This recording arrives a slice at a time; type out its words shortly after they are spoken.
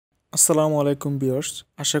আসসালামু আলাইকুম ভিউয়ার্স,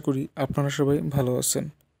 আশা করি আপনারা সবাই ভালো আছেন।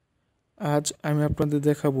 আজ আমি আপনাদের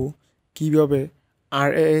দেখাবো কিভাবে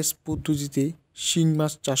RAS পদ্ধতিতে শিং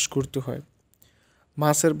মাছ চাষ করতে হয়।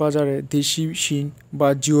 মাছের বাজারে দেশি শিং বা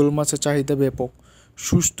জিওল মাছের চাহিদা ব্যাপক।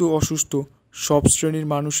 সুস্থ অসুস্থ সব শ্রেণীর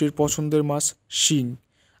মানুষের পছন্দের মাছ শিং।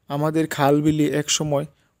 আমাদের খাল বিলে একসময়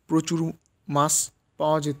প্রচুর মাছ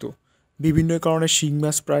পাওয়া যেত। বিভিন্ন কারণে শিং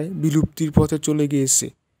মাছ প্রায় বিলুপ্তির পথে চলে গিয়েছে।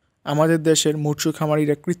 আমাদের দেশের মৎস্য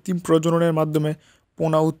খামারিরা কৃত্রিম প্রজননের মাধ্যমে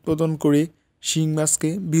পোনা উৎপাদন করে শিং মাছকে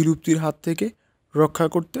বিলুপ্তির হাত থেকে রক্ষা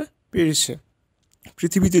করতে পেরেছে।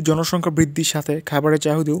 পৃথিবীতে জনসংখ্যা বৃদ্ধির সাথে খাবারের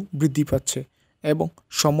চাহিদাও বৃদ্ধি পাচ্ছে এবং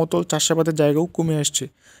সমতল চাষাবাদের জায়গাও কমে আসছে।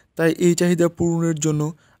 তাই এই চাহিদা পূরণের জন্য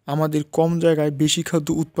আমাদের কম জায়গায় বেশি খাদ্য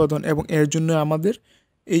উৎপাদন এবং এর জন্য আমাদের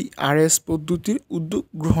এই RAS পদ্ধতির উদ্যোগ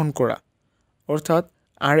গ্রহণ করা। অর্থাৎ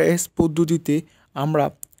RAS পদ্ধতিতে আমরা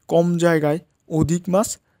কম জায়গায় অধিক মাছ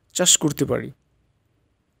চাষ করতে পারি।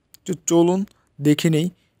 তো চলুন দেখে নেই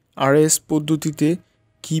RAS পদ্ধতিতে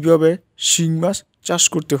কীভাবে শিং মাছ চাষ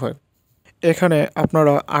করতে হয়। এখানে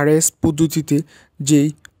আপনারা RAS পদ্ধতিতে যেই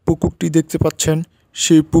পুকুরটি দেখতে পাচ্ছেন,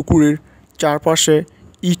 সেই পুকুরের চারপাশে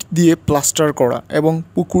ইট দিয়ে প্লাস্টার করা এবং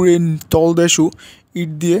পুকুরের তলদেশও ইট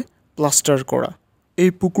দিয়ে প্লাস্টার করা।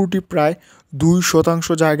 এই পুকুরটি প্রায়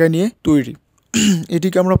 2% জায়গা নিয়ে তৈরি।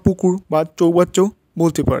 এটিকে আমরা পুকুর বা চৌবাচ্চাও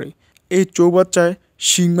বলতে পারি। এই চৌবাচ্চায়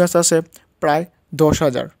শিং মাছ আছে প্রায়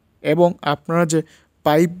 10,000 এবং আপনারা যে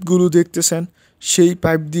পাইপগুলো দেখতেছেন, সেই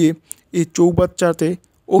পাইপ দিয়ে এই চৌবাচ্চাতে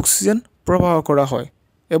অক্সিজেন প্রবাহ করা হয়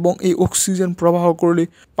এবং এই অক্সিজেন প্রবাহ করলে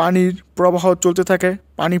পানির প্রবাহ চলতে থাকে।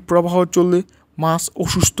 পানি প্রবাহ চললে মাছ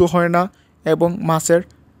অসুস্থ হয় না এবং মাছের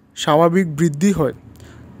স্বাভাবিক বৃদ্ধি হয়।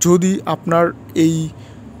 যদি আপনার এই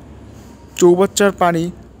চৌবাচ্চার পানি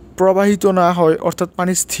প্রবাহিত না হয়, অর্থাৎ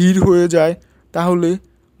পানি স্থির হয়ে যায়, তাহলে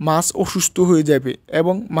মাছ অসুস্থ হয়ে যাবে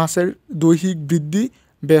এবং মাছের দৈহিক বৃদ্ধি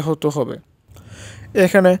ব্যাহত হবে।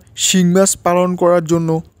 এখানে শিং মাছ পালন করার জন্য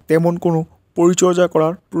তেমন কোনো পরিচর্যা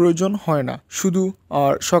করার প্রয়োজন হয় না। শুধু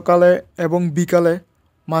সকালে এবং বিকালে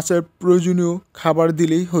মাছের প্রয়োজনীয় খাবার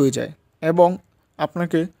দিলেই হয়ে যায় এবং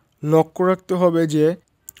আপনাকে লক্ষ্য রাখতে হবে যে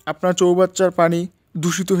আপনার চৌবাচ্চার পানি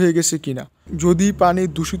দূষিত হয়ে গেছে কিনা। যদি পানি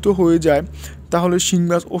দূষিত হয়ে যায় তাহলে শিং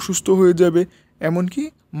মাছ অসুস্থ হয়ে যাবে, এমনকি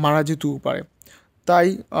মারা যেতেও পারে। তাই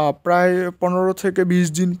প্রায় 15 থেকে 20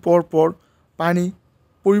 দিন পর পর পানি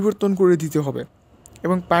পরিবর্তন করে দিতে হবে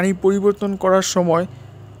এবং পানি পরিবর্তন করার সময়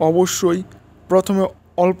অবশ্যই প্রথমে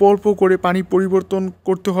অল্প অল্প করে পানি পরিবর্তন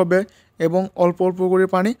করতে হবে এবং অল্প অল্প করে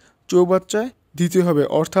পানি চৌবাচ্চায় দিতে হবে।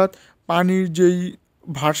 অর্থাৎ পানির যেই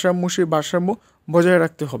ভারসাম্য, সেই ভারসাম্য বজায়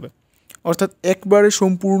রাখতে হবে। অর্থাৎ একবারে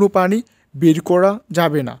সম্পূর্ণ পানি বের করা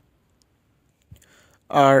যাবে না।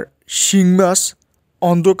 আর শিং মাছ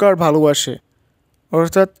অন্ধকার ভালোবাসে,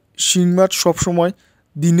 অর্থাৎ শিং মাছ সবসময়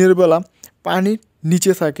দিনের বেলা পানির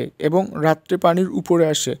নিচে থাকে এবং রাত্রে পানির উপরে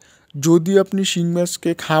আসে। যদি আপনি শিং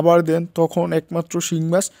মাছকে খাবার দেন, তখন একমাত্র শিং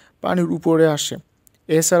মাছ পানির উপরে আসে।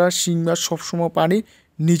 এছাড়া শিং মাছ সবসময় পানির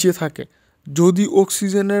নিচে থাকে। যদি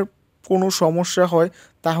অক্সিজেনের কোনো সমস্যা হয়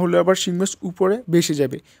তাহলে আবার শিং মাছ উপরে ভেসে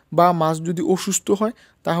যাবে, বা মাছ যদি অসুস্থ হয়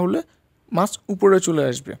তাহলে মাছ উপরে চলে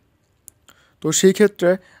আসবে। তো সেই ক্ষেত্রে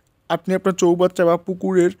আপনি আপনার চৌবাচ্চা বা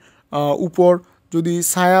পুকুরের উপর যদি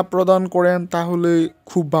ছায়া প্রদান করেন তাহলে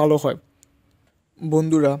খুব ভালো হয়।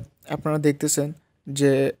 বন্ধুরা, আপনারা দেখতেছেন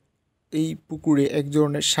যে এই পুকুরে এক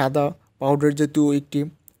ধরনের সাদা পাউডার জাতীয় একটি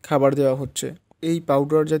খাবার দেওয়া হচ্ছে। এই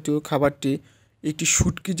পাউডার জাতীয় খাবারটি একটি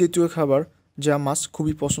শুটকি জাতীয় খাবার, যা মাছ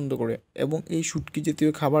খুবই পছন্দ করে এবং এই শুটকি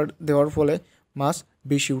জাতীয় খাবার দেওয়ার ফলে মাছ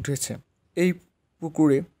বেশি উঠেছে। এই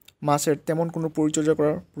পুকুরে মাছের তেমন কোনো পরিচর্যা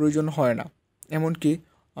করার প্রয়োজন হয় না। এমনকি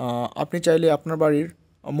আপনি চাইলে আপনার বাড়ির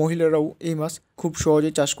মহিলারাও এই মাছ খুব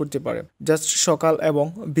সহজেই চাষ করতে পারে। জাস্ট সকাল এবং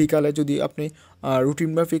বিকালে যদি আপনি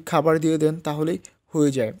রুটিন মাফিক খাবার দিয়ে দেন তাহলেই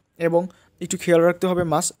হয়ে যায়। এবং একটু খেয়াল রাখতে হবে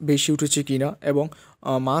মাছ বেশি উঠেছে কিনা এবং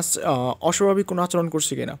মাছ অস্বাভাবিক কোনো আচরণ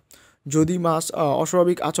করছে কিনা। যদি মাছ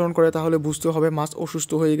অস্বাভাবিক আচরণ করে তাহলে বুঝতে হবে মাছ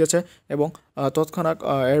অসুস্থ হয়ে গেছে এবং তৎক্ষণাৎ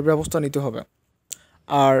এর ব্যবস্থা নিতে হবে।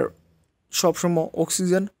 আর সবসময়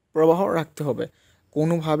অক্সিজেন প্রবাহ রাখতে হবে,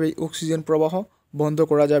 কোনোভাবেই অক্সিজেন প্রবাহ বন্ধ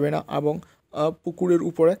করা যাবে না এবং পুকুরের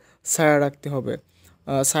উপরে ছায়া রাখতে হবে।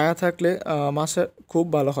 ছায়া থাকলে মাছের খুব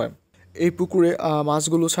ভালো হয়। এই পুকুরে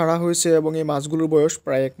মাছগুলো ছাড়া হয়েছে এবং এই মাছগুলোর বয়স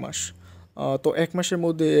প্রায় 1 মাস। তো 1 মাসের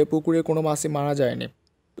মধ্যে পুকুরে কোনো মাছই মারা যায়নি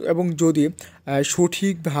এবং যদি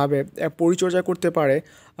সঠিকভাবে পরিচর্যা করতে পারে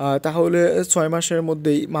তাহলে 6 মাসের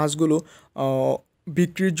মধ্যেই মাছগুলো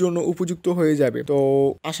বিক্রির জন্য উপযুক্ত হয়ে যাবে। তো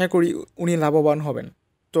আশা করি উনি লাভবান হবেন।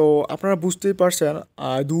 তো আপনারা বুঝতেই পারছেন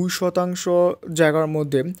 2% জায়গার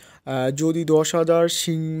মধ্যে যদি 10,000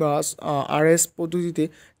 শিং মাছ RAS পদ্ধতিতে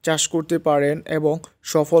চাষ করতে পারেন এবং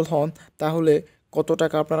সফল হন, তাহলে কত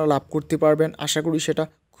টাকা আপনারা লাভ করতে পারবেন, আশা করি সেটা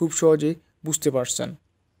খুব সহজেই বুঝতে পারছেন।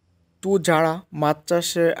 তো যারা মাছ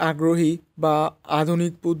চাষে আগ্রহী বা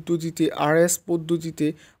আধুনিক পদ্ধতিতে RAS পদ্ধতিতে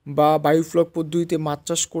বা বায়োফ্লক পদ্ধতিতে মাছ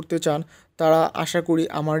চাষ করতে চান, তারা আশা করি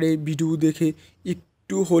আমার এই ভিডিও দেখে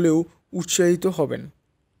একটু হলেও উৎসাহিত হবেন।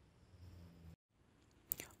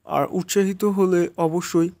 আর উৎসাহিত হলে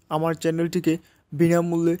অবশ্যই আমার চ্যানেলটিকে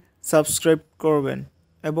বিনামূল্যে সাবস্ক্রাইব করবেন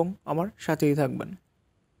এবং আমার সাথেই থাকবেন।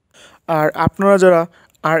 আর আপনারা যারা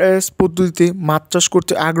RAS পদ্ধতিতে মাছ চাষ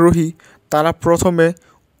করতে আগ্রহী, তারা প্রথমে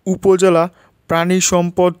উপজেলা প্রাণী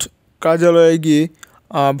সম্পদ কার্যালয়ে গিয়ে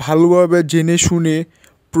ভালোভাবে জেনে শুনে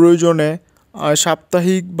প্রয়োজনে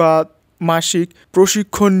সাপ্তাহিক বা মাসিক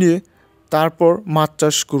প্রশিক্ষণ নিয়ে তারপর মাছ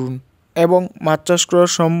চাষ করুন এবং মাছ চাষ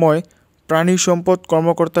করার সময় প্রাণী সম্পদ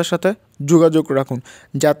কর্মকর্তার সাথে যোগাযোগ রাখুন,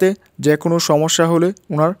 যাতে যে কোনো সমস্যা হলে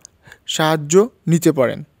ওনার সাহায্য নিতে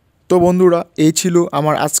পারেন। তো বন্ধুরা, এই ছিল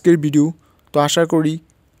আমার আজকের ভিডিও। তো আশা করি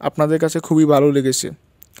আপনাদের কাছে খুবই ভালো লেগেছে।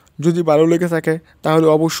 যদি ভালো লেগে থাকে তাহলে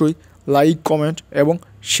অবশ্যই লাইক, কমেন্ট এবং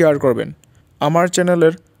শেয়ার করবেন। আমার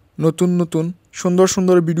চ্যানেলের নতুন নতুন সুন্দর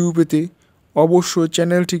সুন্দর ভিডিও পেতে অবশ্যই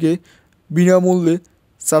চ্যানেলটিকে বিনামূল্যে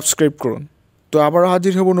সাবস্ক্রাইব করুন। তো আবার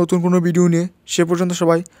হাজির হব নতুন কোনো ভিডিও নিয়ে। সে পর্যন্ত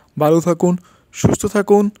সবাই ভালো থাকুন, সুস্থ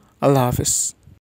থাকুন। আল্লাহ হাফেজ।